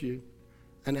next to you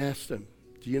and ask them,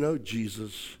 do you know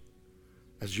Jesus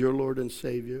as your Lord and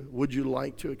Savior? Would you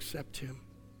like to accept him?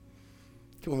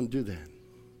 Come on, do that.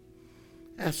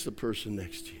 Ask the person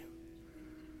next to you.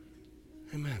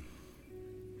 Amen.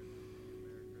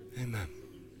 Amen.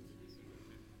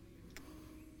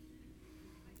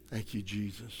 Thank you,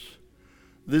 Jesus.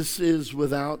 This is,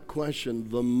 without question,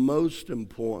 the most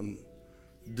important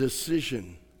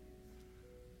decision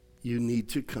you need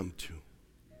to come to.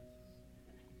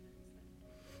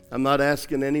 I'm not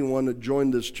asking anyone to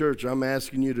join this church. I'm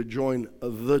asking you to join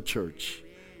the church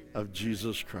of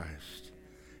Jesus Christ.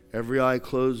 Every eye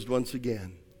closed once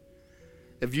again.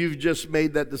 If you've just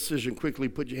made that decision, quickly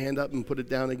put your hand up and put it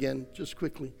down again. Just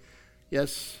quickly.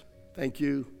 Yes, thank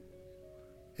you.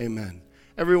 Amen.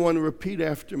 Everyone repeat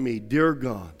after me. Dear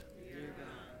God,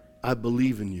 I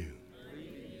believe in you.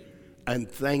 And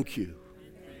thank you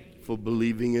for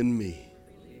believing in me.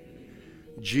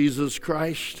 Jesus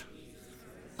Christ,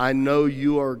 I know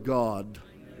you are God,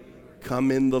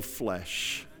 come in the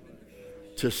flesh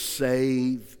to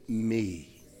save me.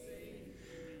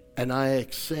 And I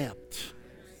accept,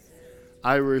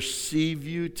 I receive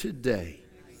you today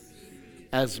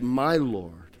as my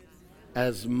Lord,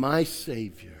 as my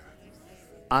Savior.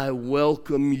 I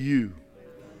welcome you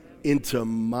into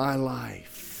my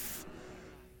life.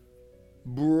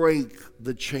 Break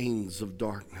the chains of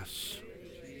darkness.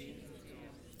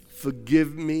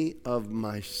 Forgive me of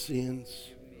my sins,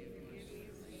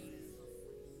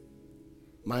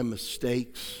 my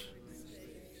mistakes,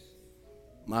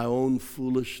 my own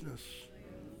foolishness,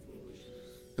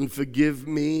 and forgive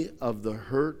me of the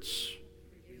hurts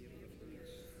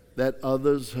that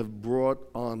others have brought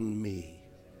on me,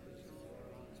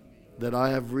 that I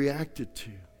have reacted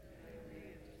to.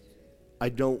 I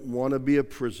don't want to be a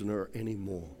prisoner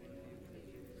anymore.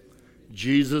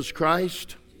 Jesus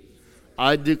Christ,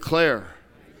 I declare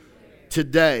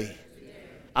today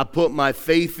I put my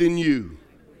faith in you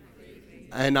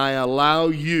and I allow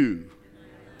you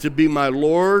to be my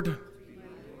Lord,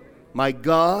 my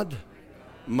God,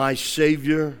 my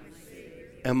Savior,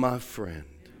 and my friend.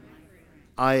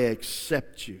 I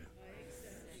accept you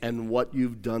and what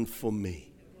you've done for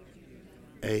me.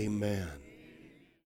 Amen.